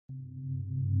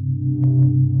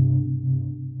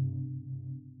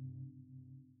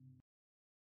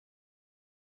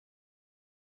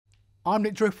I'm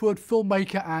Nick Driftwood,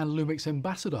 filmmaker and LUMIX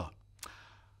ambassador.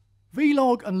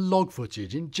 Vlog and log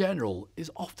footage in general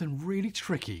is often really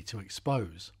tricky to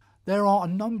expose. There are a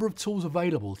number of tools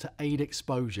available to aid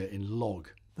exposure in log.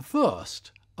 The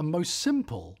first and most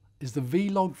simple is the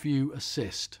Vlog View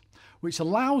Assist, which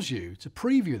allows you to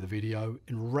preview the video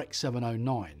in Rec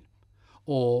 709.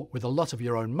 Or with a LUT of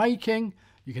your own making,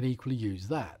 you can equally use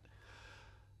that.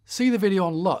 See the video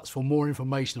on LUTs for more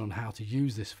information on how to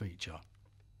use this feature.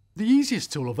 The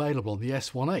easiest tool available on the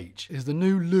S1H is the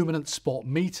new Luminance Spot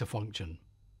Meter function.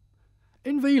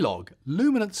 In Vlog,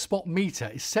 Luminance Spot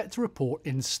Meter is set to report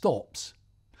in stops.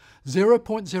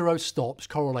 0.0 stops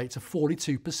correlate to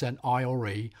 42%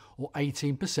 IRE or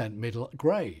 18% middle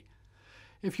grey.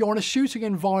 If you're in a shooting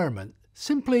environment,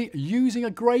 simply using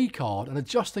a grey card and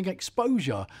adjusting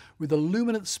exposure with the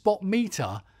Luminance Spot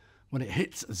Meter when it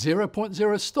hits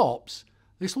 0.0 stops,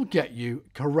 this will get you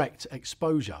correct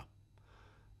exposure.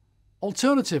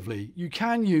 Alternatively, you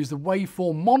can use the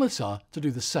waveform monitor to do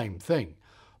the same thing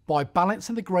by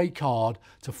balancing the grey card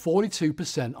to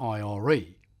 42% IRE.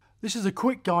 This is a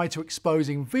quick guide to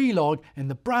exposing Vlog in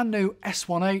the brand new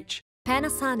S1H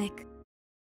Panasonic.